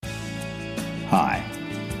Hi,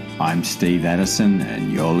 I'm Steve Addison, and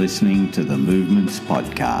you're listening to the Movements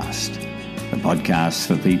Podcast, a podcast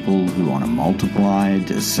for people who want to multiply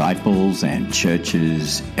disciples and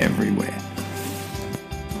churches everywhere.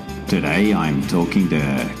 Today, I'm talking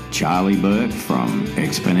to Charlie Burke from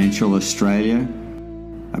Exponential Australia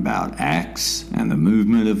about Acts and the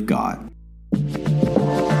movement of God.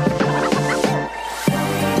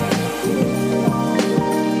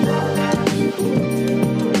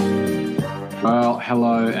 Well,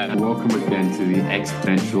 hello and welcome again to the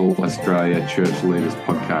Exponential Australia Church Leaders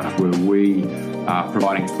Podcast, where we are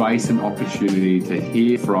providing space and opportunity to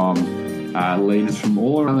hear from leaders from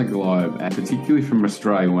all around the globe, and particularly from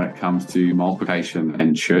Australia when it comes to multiplication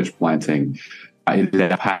and church planting. It is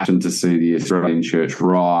our passion to see the Australian church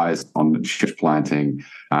rise on church planting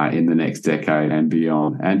in the next decade and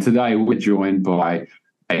beyond. And today we're joined by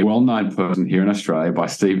a well-known person here in Australia, by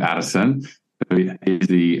Steve Addison, who is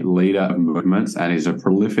the leader of movements and is a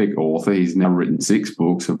prolific author. He's now written 6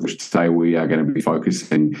 books, of which today we are going to be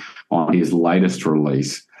focusing on his latest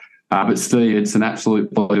release. But Steve, it's an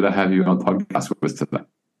absolute pleasure to have you on the podcast with us today.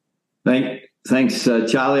 Thanks,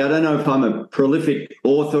 Charlie. I don't know if I'm a prolific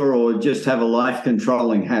author or just have a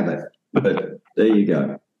life-controlling habit, but there you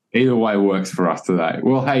go. Either way works for us today.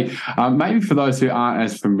 Well, hey, maybe for those who aren't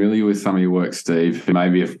as familiar with some of your work, Steve, who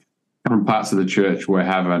maybe have from parts of the church where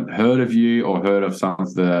haven't heard of you or heard of some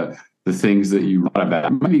of the things that you write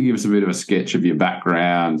about, maybe give us a bit of a sketch of your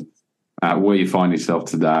background, where you find yourself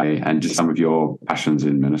today, and just some of your passions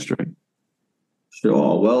in ministry.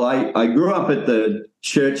 Sure. Well, I grew up at the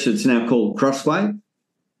church that's now called Crossway,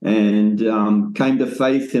 and came to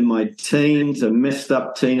faith in my teens, a messed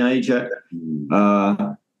up teenager.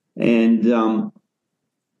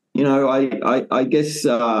 I guess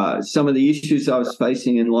some of the issues I was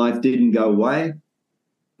facing in life didn't go away.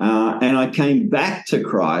 And I came back to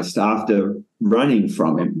Christ after running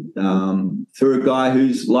from him through a guy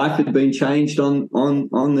whose life had been changed on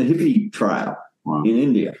the hippie trail in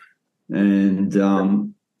India. And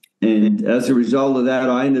as a result of that,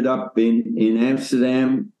 I ended up in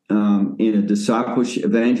Amsterdam in a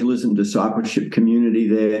evangelism discipleship community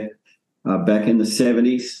there back in the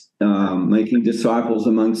 70s. Making disciples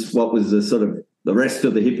amongst what was the rest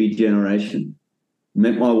of the hippie generation.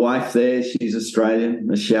 Met my wife there. She's Australian,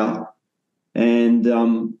 Michelle.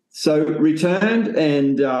 And so returned,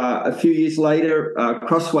 and a few years later,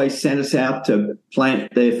 Crossway sent us out to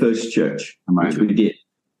plant their first church, which we did.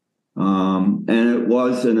 And it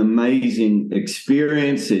was an amazing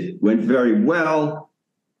experience. It went very well.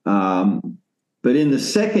 But in the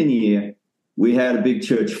second year, we had a big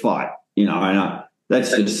church fight, and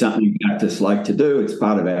that's just something Baptists like to do. It's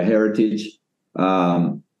part of our heritage.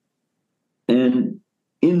 And in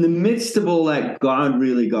the midst of all that, God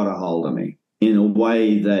really got a hold of me in a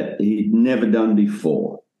way that he'd never done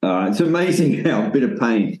before. It's amazing how a bit of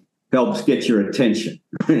pain helps get your attention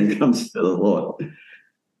when it comes to the Lord.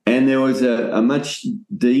 And there was a much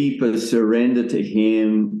deeper surrender to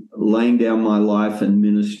him, laying down my life and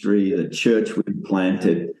ministry, the church we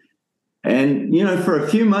planted. And, for a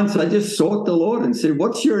few months, I just sought the Lord and said,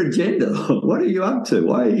 what's your agenda? What are you up to?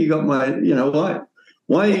 Why you got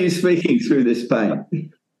why are you speaking through this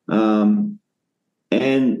pain? And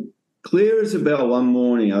clear as a bell one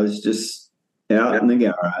morning, I was just out in the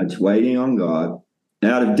garage waiting on God,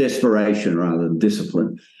 out of desperation rather than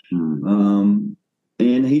discipline. And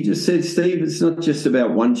he just said, Steve, it's not just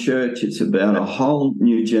about one church. It's about a whole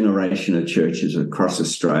new generation of churches across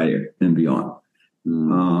Australia and beyond.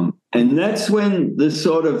 And that's when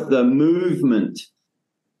the movement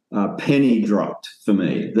penny dropped for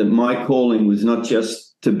me, that my calling was not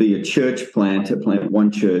just to be a church planter, plant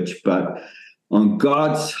one church, but on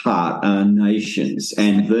God's heart are nations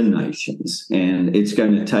and the nations. And it's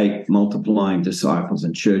going to take multiplying disciples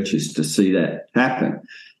and churches to see that happen.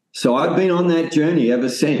 So I've been on that journey ever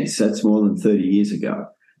since. That's more than 30 years ago,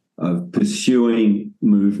 of pursuing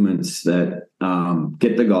movements that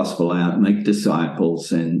get the gospel out, make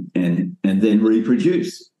disciples, and then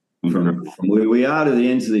reproduce from where we are to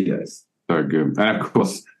the ends of the earth. So good. And of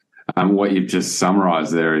course, what you've just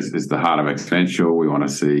summarized there is the heart of Exponential. We want to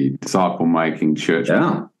see disciple-making, church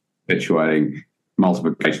perpetuating,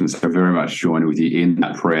 multiplication. So very much joined with you in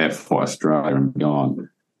that prayer for Australia and beyond.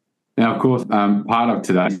 Now, of course, part of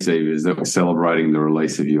today, Steve, is that we're celebrating the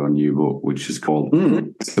release of your new book, which is called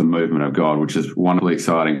The Movement of God, which is wonderfully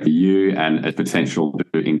exciting for you and its potential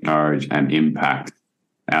to encourage and impact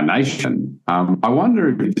our nation. I wonder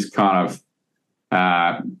if you just kind of,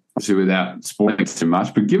 obviously without spoiling too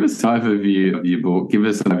much, but give us an overview of your book, give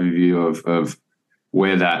us an overview of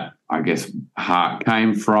where that, I guess, heart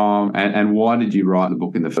came from, and why did you write the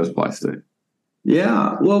book in the first place, Steve?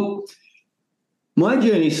 Yeah. Well, my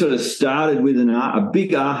journey sort of started with a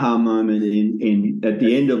big aha moment in at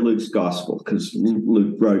the end of Luke's gospel, because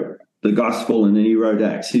Luke wrote the gospel and then he wrote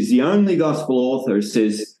Acts. He's the only gospel author who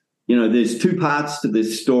says, there's two parts to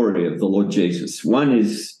this story of the Lord Jesus. One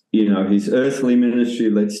is, his earthly ministry.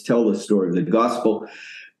 Let's tell the story of the gospel.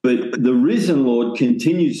 But the risen Lord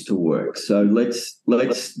continues to work. So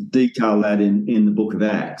let's detail that in the book of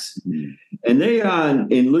Acts. And they are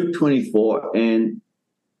in Luke 24, and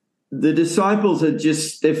the disciples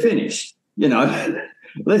they're finished.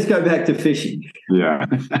 Let's go back to fishing. Yeah.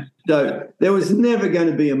 So there was never going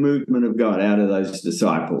to be a movement of God out of those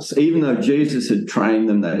disciples, even though Jesus had trained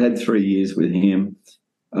them. They had 3 years with him.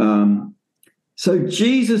 So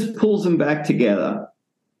Jesus pulls them back together.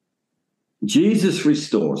 Jesus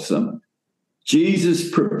restores them. Jesus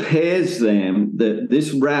prepares them,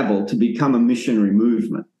 this rabble, to become a missionary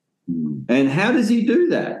movement. And how does he do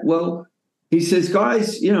that? Well, he says,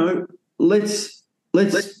 guys, let's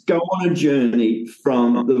go on a journey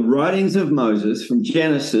from the writings of Moses, from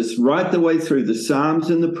Genesis, right the way through the Psalms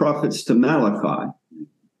and the prophets to Malachi,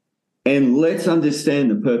 and let's understand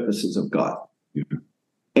the purposes of God. Yeah.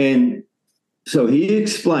 And so he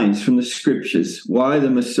explains from the scriptures why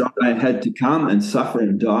the Messiah had to come and suffer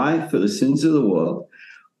and die for the sins of the world,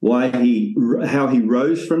 how he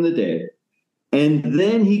rose from the dead, and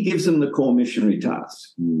then he gives them the core missionary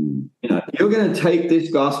task. You're going to take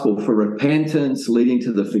this gospel for repentance, leading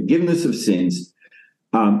to the forgiveness of sins,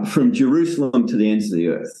 from Jerusalem to the ends of the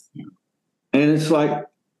earth. And it's like,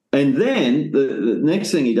 and then the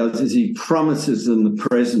next thing he does is he promises them the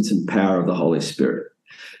presence and power of the Holy Spirit.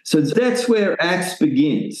 So that's where Acts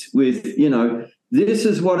begins with, this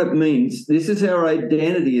is what it means. This is our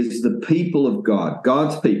identity as the people of God,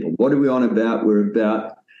 God's people. What are we on about? We're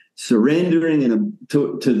about surrendering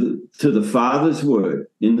to the Father's word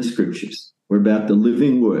in the scriptures. We're about the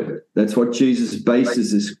living word. That's what Jesus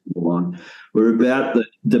bases this on. We're about the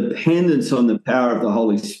dependence on the power of the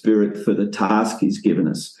Holy Spirit for the task he's given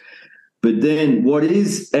us. But then what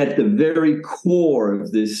is at the very core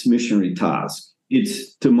of this missionary task?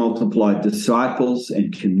 It's to multiply disciples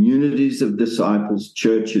and communities of disciples,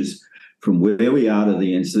 churches, from where we are to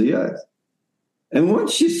the ends of the earth. And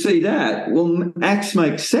once you see that, well, Acts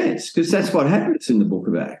makes sense, because that's what happens in the book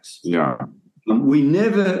of Acts. Yeah. We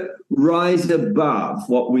never rise above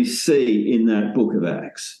what we see in that book of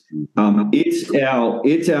Acts.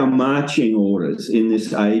 It's our marching orders in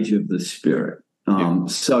this age of the Spirit.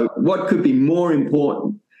 So what could be more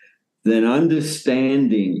important than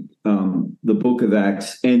understanding the book of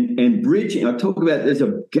Acts and bridging? I talk about there's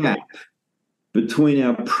a gap between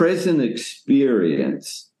our present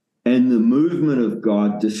experience and the movement of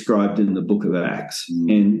God described in the book of Acts.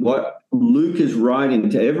 And what Luke is writing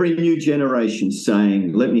to every new generation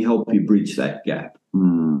saying, let me help you bridge that gap.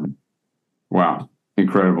 Wow,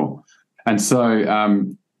 incredible. And so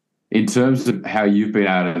in terms of how you've been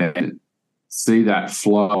able to see that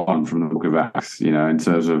flow on from the book of Acts, in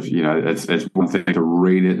terms of, it's one thing to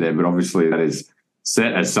read it there, but obviously that is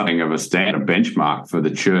set as something of a standard benchmark for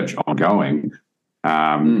the church ongoing,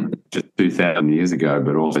 just 2,000 years ago,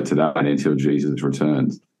 but also today until Jesus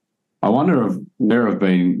returns. I wonder if there have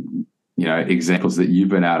been, examples that you've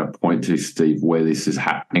been able to point to, Steve, where this is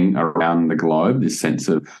happening around the globe, this sense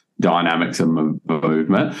of dynamics of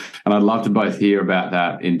movement. And I'd love to both hear about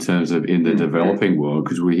that in terms of in the developing world,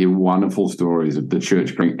 because we hear wonderful stories of the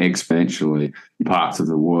church growing exponentially in parts of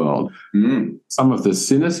the world. Some of the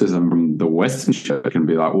cynicism from the Western church can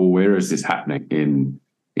be like, well, where is this happening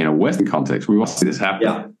in a Western context? We want to see this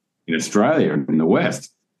happen in Australia and in the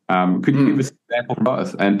West. Could you give us an example from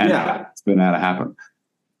both and how it's been able to happen?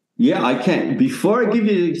 Yeah, I can. Before I give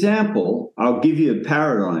you an example, I'll give you a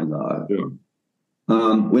paradigm, though. Sure.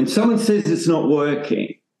 When someone says it's not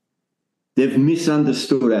working, they've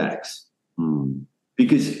misunderstood Acts.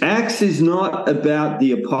 Because Acts is not about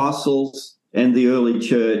the apostles and the early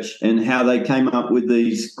church and how they came up with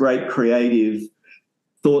these great creative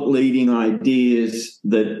thought-leading ideas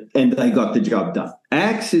and they got the job done.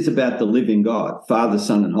 Acts is about the living God, Father,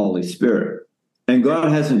 Son, and Holy Spirit. And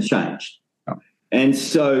God hasn't changed. And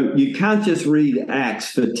so you can't just read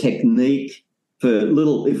Acts for technique,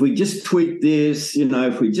 if we just tweak this,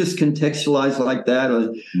 if we just contextualize like that.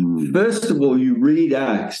 First of all, you read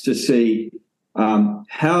Acts to see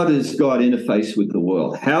how does God interface with the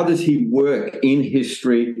world? How does he work in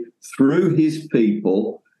history through his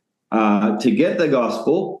people to get the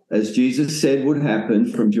gospel, as Jesus said would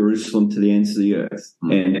happen, from Jerusalem to the ends of the earth?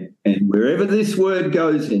 And wherever this word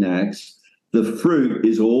goes in Acts, the fruit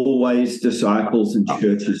is always disciples and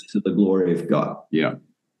churches to the glory of God. Yeah.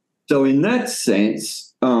 So in that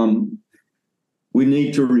sense, we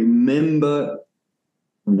need to remember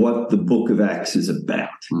what the book of Acts is about.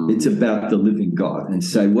 It's about the living God, and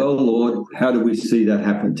say, well, Lord, how do we see that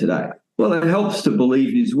happen today? Well, it helps to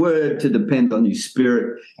believe his word, to depend on his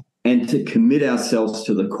spirit, and to commit ourselves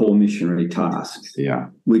to the core missionary tasks,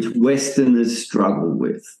 which Westerners struggle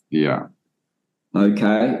with.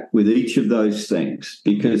 Okay, with each of those things,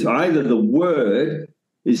 because either the word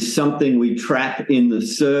is something we trap in the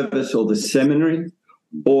service or the seminary,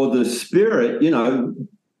 or the spirit,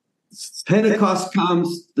 Pentecost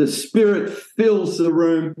comes, the spirit fills the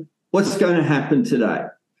room. What's going to happen today?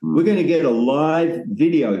 We're going to get a live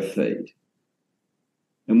video feed,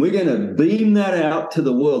 and we're going to beam that out to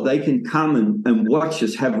the world. They can come and watch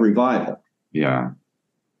us have revival. Well,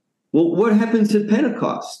 what happens at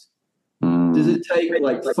Pentecost? Does it take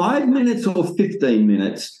like 5 minutes or 15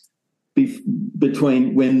 minutes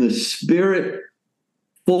between when the Spirit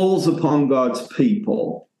falls upon God's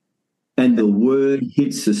people and the word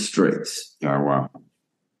hits the streets?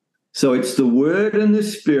 So it's the word and the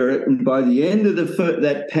Spirit, and by the end of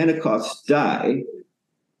that Pentecost day,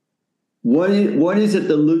 what is it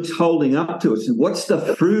that Luke's holding up to us? And what's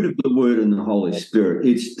the fruit of the word and the Holy Spirit?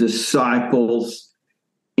 It's disciples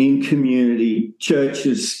in community,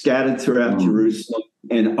 churches scattered throughout Jerusalem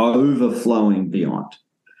and overflowing beyond.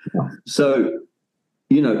 So,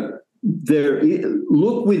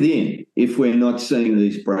 look within if we're not seeing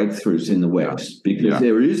these breakthroughs in the West, because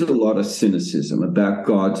there is a lot of cynicism about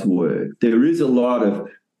God's word. There is a lot of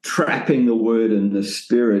trapping the word and the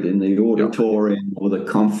spirit in the auditorium or the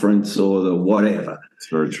conference or the whatever. It's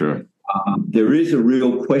very true. There is a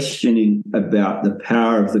real questioning about the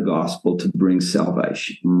power of the gospel to bring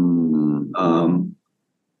salvation.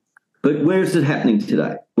 But where is it happening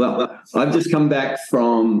today? Well, I've just come back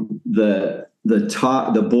from the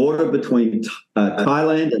border between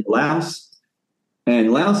Thailand and Laos.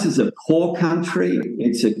 And Laos is a poor country.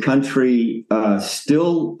 It's a country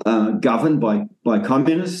still governed by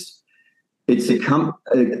communists. It's a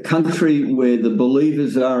country where the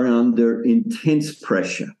believers are under intense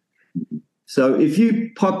pressure. So if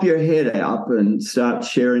you pop your head out and start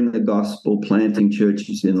sharing the gospel, planting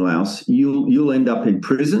churches in Laos, you'll end up in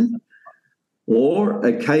prison, or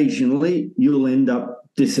occasionally you'll end up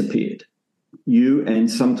disappeared. You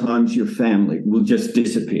and sometimes your family will just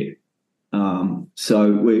disappear.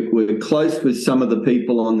 So we're close with some of the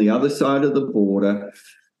people on the other side of the border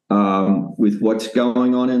with what's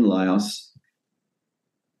going on in Laos.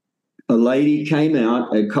 A lady came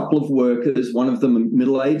out, a couple of workers, one of them a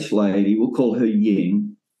middle-aged lady, we'll call her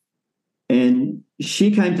Ying, and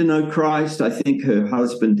she came to know Christ. I think her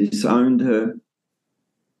husband disowned her.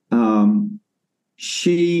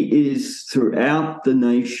 She is throughout the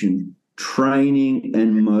nation training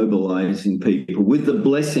and mobilizing people with the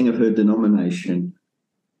blessing of her denomination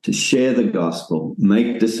to share the gospel,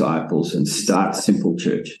 make disciples, and start simple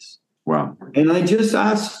churches. Wow. And I just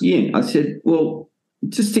asked Ying, I said, well,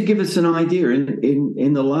 just to give us an idea,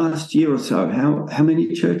 in the last year or so, how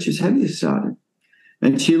many churches have you started?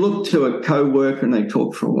 And she looked to a co-worker and they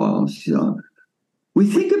talked for a while. She said, we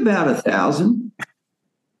think about 1,000.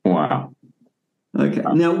 Wow. Okay.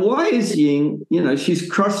 Now, why is Ying, she's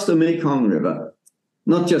crossed the Mekong River,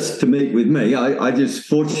 not just to meet with me. I just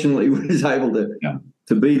fortunately was able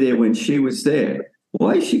to be there when she was there.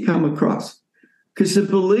 Why has she come across? Because the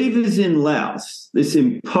believers in Laos, this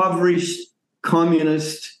impoverished,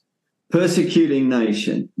 communist, persecuting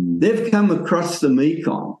nation, they've come across the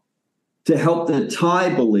Mekong to help the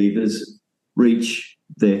Thai believers reach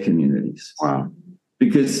their communities. Wow.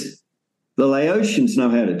 Because the Laotians know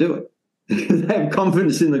how to do it. They have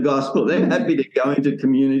confidence in the gospel. They're happy to go into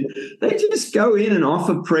community. They just go in and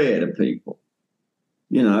offer prayer to people.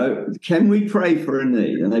 Can we pray for a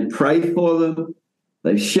need? And they pray for them.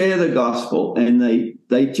 They share the gospel, and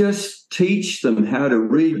they just teach them how to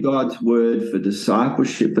read God's word for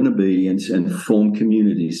discipleship and obedience and form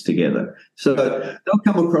communities together. So they'll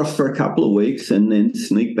come across for a couple of weeks and then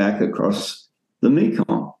sneak back across the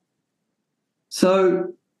Mekong.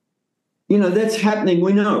 So, that's happening,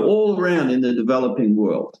 we know, all around in the developing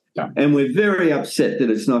world. Yeah. And we're very upset that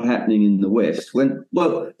it's not happening in the West.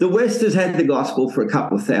 The West has had the gospel for a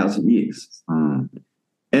couple of thousand years.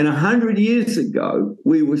 And 100 years ago,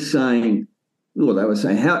 they were saying,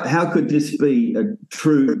 how could this be a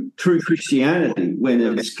true Christianity when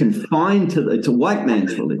it's confined to it's a white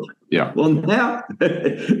man's religion? Yeah. Well, now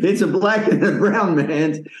it's a black and a brown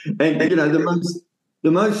man's, and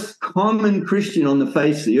the most common Christian on the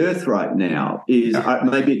face of the earth right now is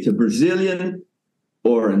maybe it's a Brazilian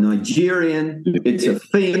or a Nigerian, it's a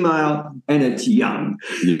female, and it's young.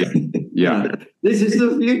 Yeah. This is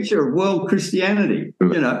the future of world Christianity,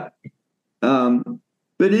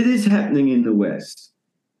 But it is happening in the West.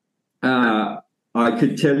 I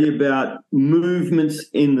could tell you about movements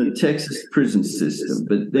in the Texas prison system,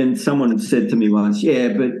 but then someone said to me once, yeah,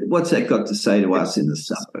 but what's that got to say to us in the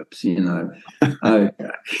suburbs,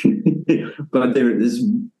 But this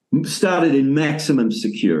started in maximum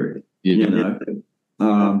security, and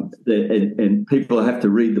people have to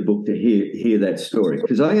read the book to hear that story.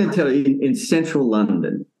 Because I'm going to tell you, in central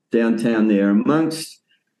London, downtown there, amongst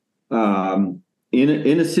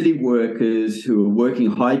inner city workers who are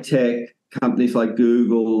working high-tech, companies like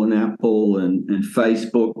Google and Apple and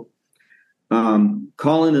Facebook.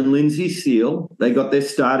 Colin and Lindsay Seal, they got their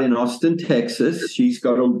start in Austin, Texas. She's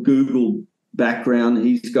got a Google background.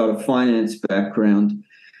 He's got a finance background.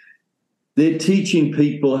 They're teaching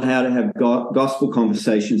people how to have gospel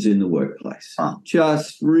conversations in the workplace.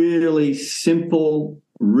 Just really simple,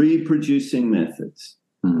 reproducing methods.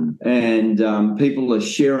 And people are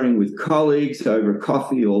sharing with colleagues over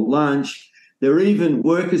coffee or lunch. There are even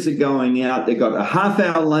workers are going out. They've got a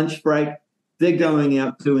half-hour lunch break. They're going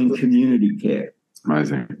out doing community care.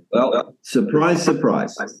 Amazing. Well, surprise,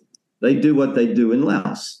 surprise. They do what they do in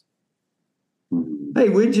Laos. Hey,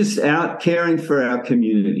 we're just out caring for our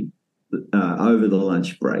community over the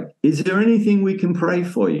lunch break. Is there anything we can pray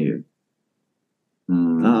for you?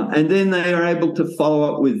 And then they are able to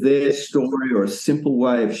follow up with their story or a simple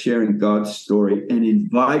way of sharing God's story and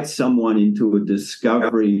invite someone into a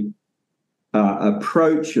discovery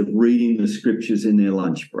approach of reading the scriptures in their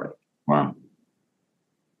lunch break. Wow.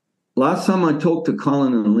 Last time I talked to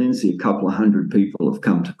Colin and Lindsay, a couple of hundred people have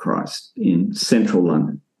come to Christ in central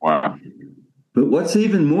London. Wow. But what's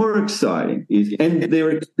even more exciting is, and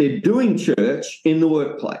they're doing church in the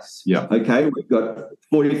workplace. Yeah. Okay, we've got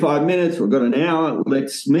 45 minutes, we've got an hour,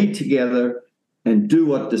 let's meet together and do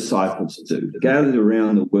what disciples do. Gathered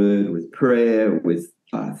around the word with prayer, with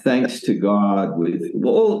thanks to God, with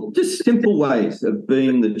all just simple ways of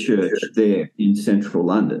being the church there in central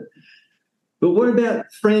London. But what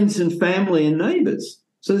about friends and family and neighbours?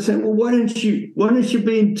 So they say, well, why don't you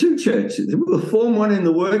be in two churches? We'll form one in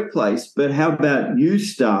the workplace, but how about you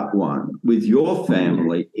start one with your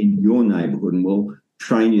family in your neighbourhood, and we'll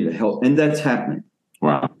train you to help. And that's happening.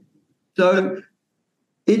 Wow. So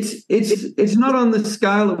it's not on the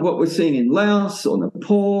scale of what we're seeing in Laos or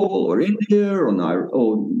Nepal or India or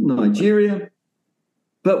Nigeria,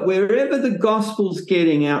 but wherever the gospel's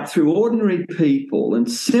getting out through ordinary people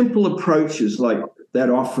and simple approaches like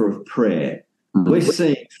that offer of prayer, we're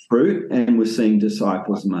seeing fruit and we're seeing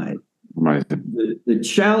disciples made. Amazing. The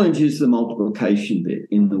challenge is the multiplication bit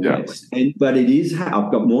in the West. But it is,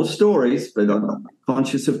 I've got more stories, but I'm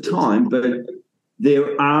conscious of time, but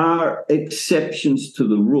there are exceptions to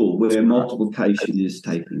the rule where multiplication is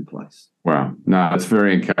taking place. Wow. No, it's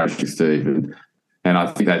very encouraging, Steve. And I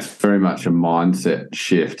think that's very much a mindset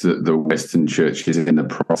shift that the Western church is in the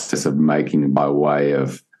process of making by way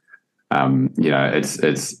of,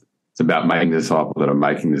 it's about making disciples that are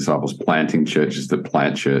making disciples, planting churches that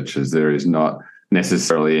plant churches. There is not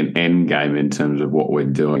necessarily an end game in terms of what we're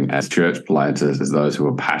doing as church planters, as those who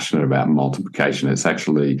are passionate about multiplication. It's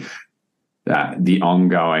actually the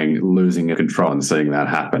ongoing losing of control and seeing that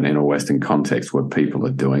happen in a Western context where people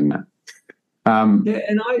are doing that.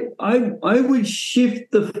 And I would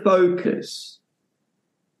shift the focus.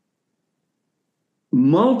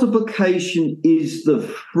 Multiplication is the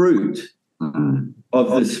fruit of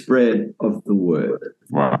the spread of the word.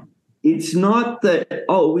 Wow. It's not that,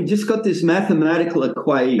 we just got this mathematical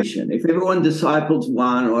equation. If everyone disciples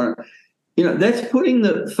one, that's putting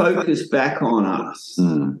the focus back on us.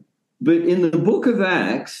 But in the book of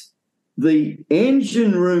Acts, the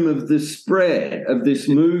engine room of the spread of this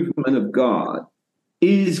movement of God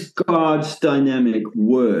is God's dynamic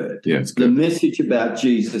word. Yeah, it's good. The message about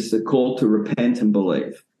Jesus, the call to repent and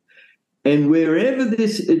believe. And wherever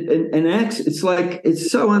this, in Acts, it's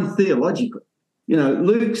so untheological.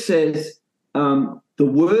 Luke says the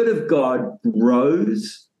word of God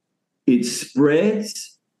grows, it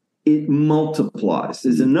spreads, it multiplies.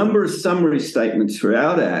 There's a number of summary statements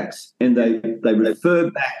throughout Acts, and they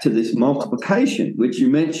refer back to this multiplication, which you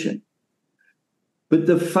mentioned. But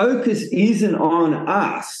the focus isn't on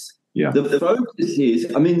us. Yeah. The focus is,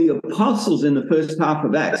 the apostles in the first half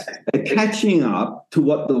of Acts are catching up to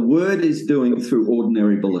what the word is doing through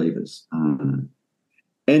ordinary believers.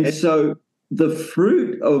 And so the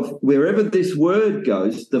fruit of wherever this word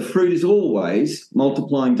goes, the fruit is always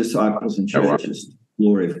multiplying disciples and churches.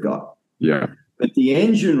 Glory of God. Yeah. But the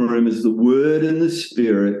engine room is the word and the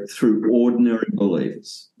spirit through ordinary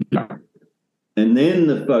believers. Yeah. And then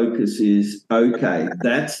the focus is, okay,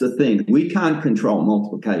 that's the thing. We can't control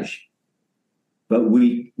multiplication, but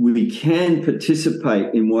we can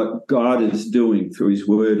participate in what God is doing through his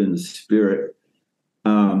word and the Spirit.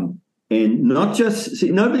 And not just, see,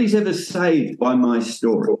 nobody's ever saved by my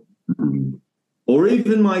story or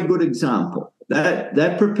even my good example.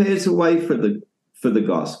 That prepares the way for the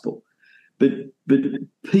gospel. But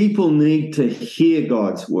people need to hear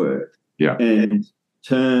God's word and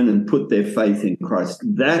turn and put their faith in Christ.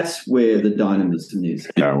 That's where the dynamism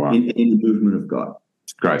is in the movement of God.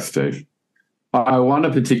 Great, Steve. I wonder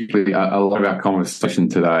particularly, a lot of our conversation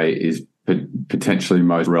today is potentially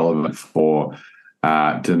most relevant for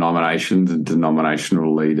denominations and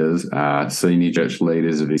denominational leaders, senior church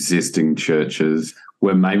leaders of existing churches,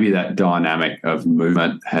 where maybe that dynamic of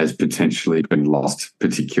movement has potentially been lost,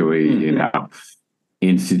 particularly in our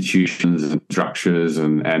institutions and structures,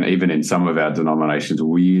 and even in some of our denominations,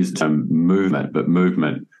 we use the term movement, but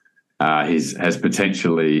movement has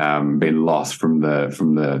potentially been lost from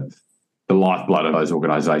the lifeblood of those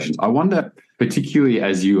organisations. I wonder, particularly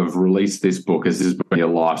as you have released this book, as this has been your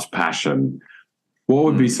life's passion, what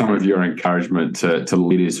would be some of your encouragement to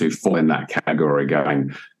leaders who fall in that category,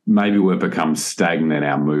 going, maybe we've become stagnant in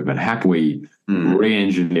our movement? How can we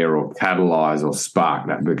re-engineer or catalyse or spark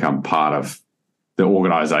that and become part of the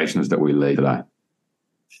organisations that we lead today?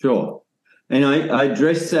 Sure. And I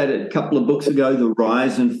addressed that a couple of books ago, the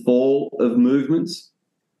rise and fall of movements.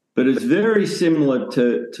 But it's very similar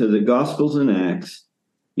to the Gospels and Acts.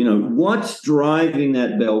 You know, what's driving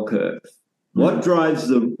that bell curve? What drives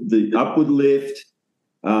the upward lift?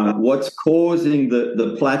 What's causing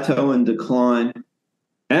the plateau and decline?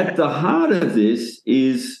 At the heart of this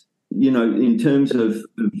is, you know, in terms of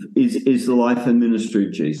is the life and ministry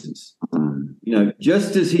of Jesus. You know,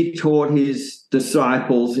 just as he taught his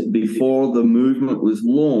disciples before the movement was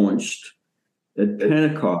launched at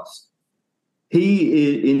Pentecost,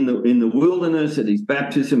 he in the wilderness at his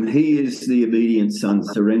baptism, he is the obedient son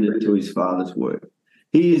surrendered to his Father's word.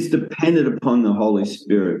 He is dependent upon the Holy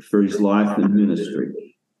Spirit for his life and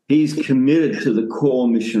ministry. He's committed to the core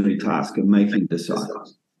missionary task of making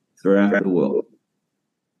disciples throughout the world.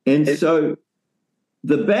 And so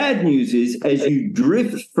the bad news is, as you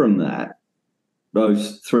drift from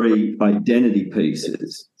those three identity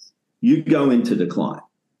pieces, you go into decline.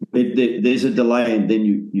 There's a delay, and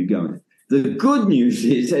then you go in. The good news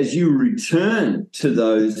is, as you return to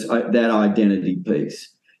that identity piece,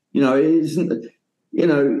 it's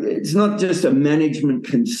not just a management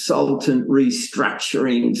consultant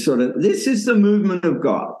restructuring sort of. This is the movement of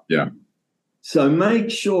God. Yeah. So make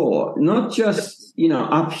sure, not just,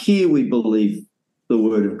 up here we believe the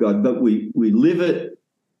word of God, but we live it,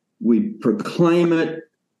 we proclaim it,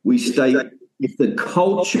 we stay. If the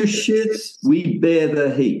culture shifts, we bear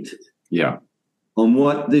the heat. Yeah. On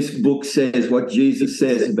what this book says, what Jesus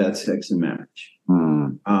says about sex and marriage.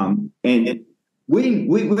 And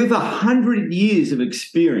we've 100 years of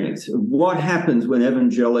experience of what happens when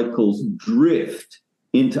evangelicals drift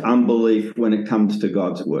into unbelief when it comes to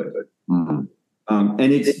God's word.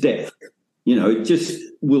 And it's death. It just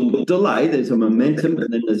will delay. There's a momentum,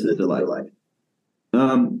 and then there's a delay.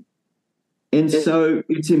 And so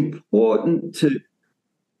it's important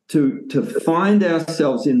to find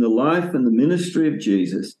ourselves in the life and the ministry of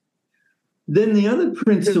Jesus. Then the other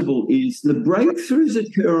principle is the breakthroughs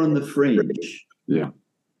occur on the fringe. Yeah.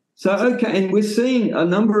 So, okay, and we're seeing a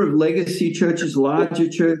number of legacy churches, larger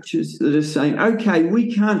churches, that are saying, okay,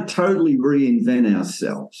 we can't totally reinvent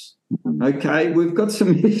ourselves. Okay, we've got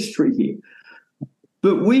some history here.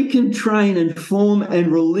 But we can train and form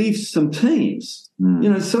and release some teams.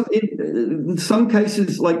 In some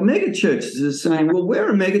cases, like mega churches are saying, well, we're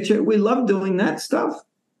a mega church. We love doing that stuff.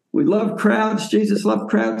 We love crowds. Jesus loved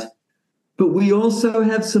crowds. But we also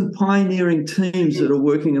have some pioneering teams that are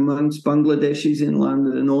working amongst Bangladeshis in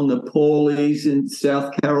London or Nepalese in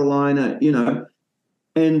South Carolina,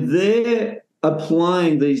 and they're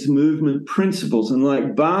applying these movement principles. And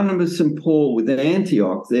like Barnabas and Paul with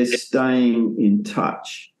Antioch, they're staying in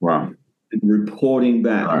touch. Wow. And reporting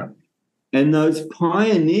back. Right. And those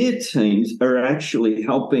pioneer teams are actually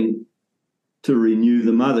helping to renew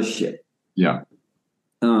the mothership. Yeah.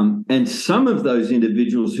 And some of those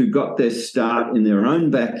individuals who got their start in their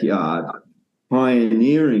own backyard,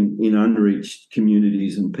 pioneering in unreached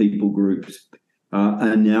communities and people groups,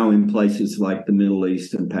 are now in places like the Middle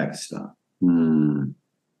East and Pakistan. And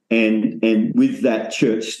with that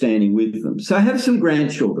church standing with them. So have some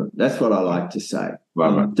grandchildren. That's what I like to say.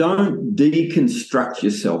 Don't deconstruct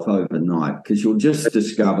yourself overnight, because you'll just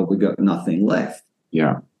discover we've got nothing left.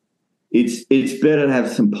 Yeah. It's better to have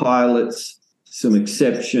some pilots, some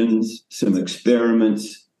exceptions, some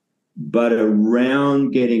experiments, but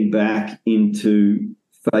around getting back into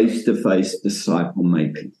face-to-face disciple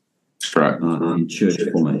making. That's right. In church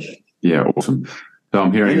formation. Yeah, awesome. So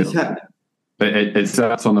I'm hearing it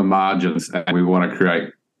starts on the margins, and we want to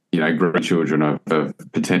create, grandchildren of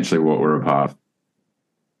potentially what we're a part of.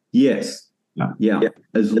 Yes. Yeah.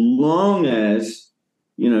 As long as,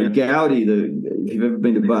 Gaudi, if you've ever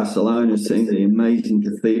been to Barcelona, seen the amazing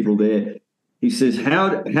cathedral there, he says,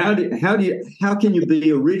 how can you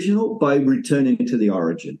be original? By returning to the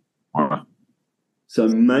origin. All right. So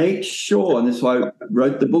make sure, and that's why I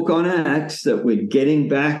wrote the book on Acts, that we're getting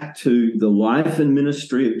back to the life and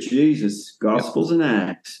ministry of Jesus, Gospels and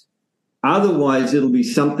Acts. Otherwise, it'll be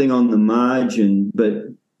something on the margin, but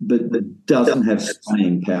that doesn't have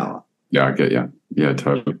staying power. Yeah, I get you. Yeah,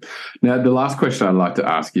 totally. Now, the last question I'd like to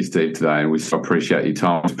ask you, Steve, today, and we so appreciate your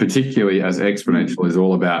time, particularly as Exponential is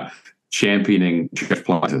all about championing church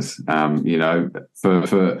planters.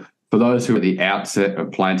 For those who are at the outset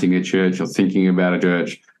of planting a church or thinking about a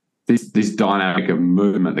church, this dynamic of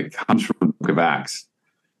movement that comes from the book of Acts,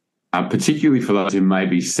 particularly for those who may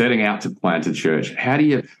be setting out to plant a church,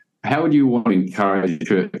 how would you want to encourage a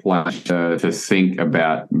church planter to think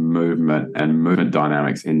about movement and movement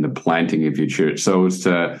dynamics in the planting of your church? So as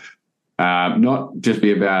to not just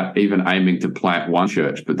be about even aiming to plant one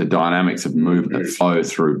church, but the dynamics of movement that flow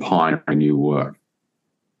through pioneering new work.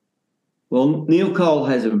 Well, Neil Cole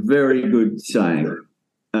has a very good saying,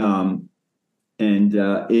 and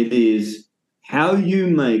it is, how you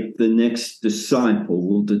make the next disciple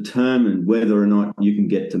will determine whether or not you can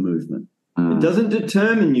get to movement. It doesn't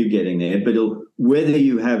determine you getting there, but whether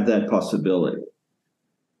you have that possibility.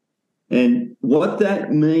 And what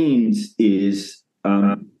that means is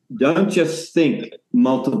don't just think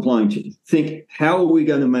multiplying. Think, how are we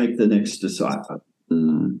going to make the next disciple?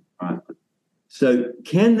 Right. So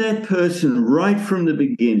can that person right from the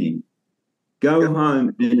beginning go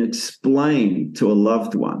home and explain to a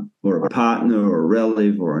loved one or a partner or a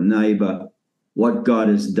relative or a neighbor what God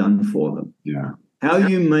has done for them? Yeah. How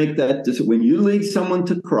you make that, when you lead someone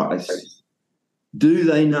to Christ, do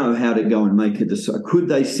they know how to go and make a decision? Could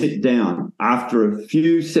they sit down after a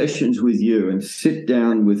few sessions with you and sit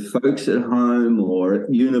down with folks at home or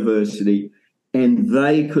at university, and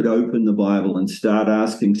they could open the Bible and start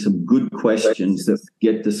asking some good questions that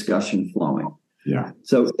get discussion flowing? Yeah.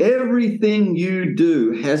 So everything you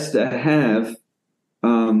do has to have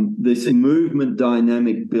this movement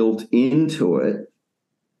dynamic built into it,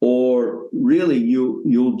 or really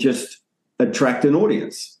you'll just attract an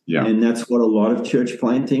audience. Yeah. And that's what a lot of church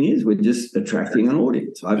planting is. We're just attracting an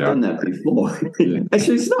audience. I've done that before. Yeah.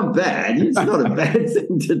 Actually, it's not bad. It's not a bad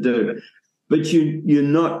thing to do. But you're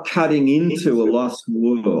not cutting into a lost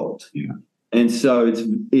world. Yeah. And so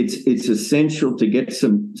it's essential to get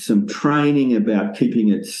some training about keeping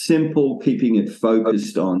it simple, keeping it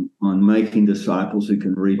focused on making disciples who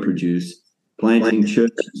can reproduce, planting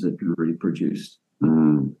churches that can reproduce.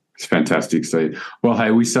 It's fantastic, Steve. Well,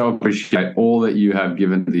 hey, we so appreciate all that you have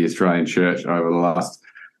given to the Australian church over the last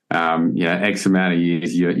X amount of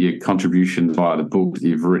years, your contributions via the book that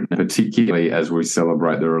you've written, particularly as we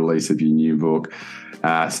celebrate the release of your new book.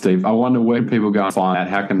 Steve, I wonder where people go and find out.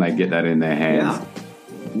 How can they get that in their hands? Yeah.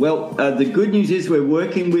 Well, the good news is we're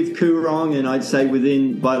working with Koorong, and I'd say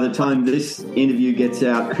by the time this interview gets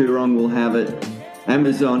out, Koorong will have it.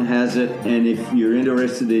 Amazon has it, and if you're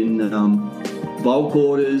interested in bulk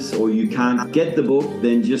orders or you can't get the book,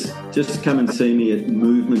 then just come and see me at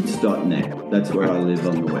movements.net. That's where I live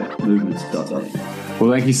on the web, movements.net. Well,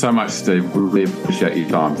 thank you so much, Steve. We really appreciate your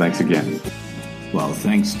time. Thanks again. Well,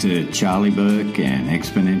 thanks to Charlie Burke and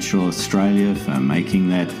Exponential Australia for making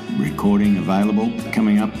that recording available.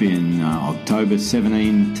 Coming up in October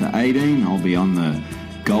 17 to 18, I'll be on the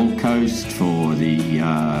Gold Coast for the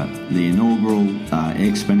inaugural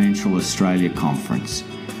Exponential Australia conference.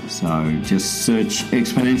 So just search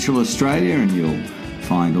Exponential Australia and you'll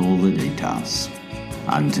find all the details.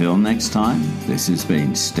 Until next time, this has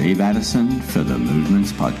been Steve Addison for the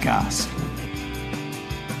Movements Podcast.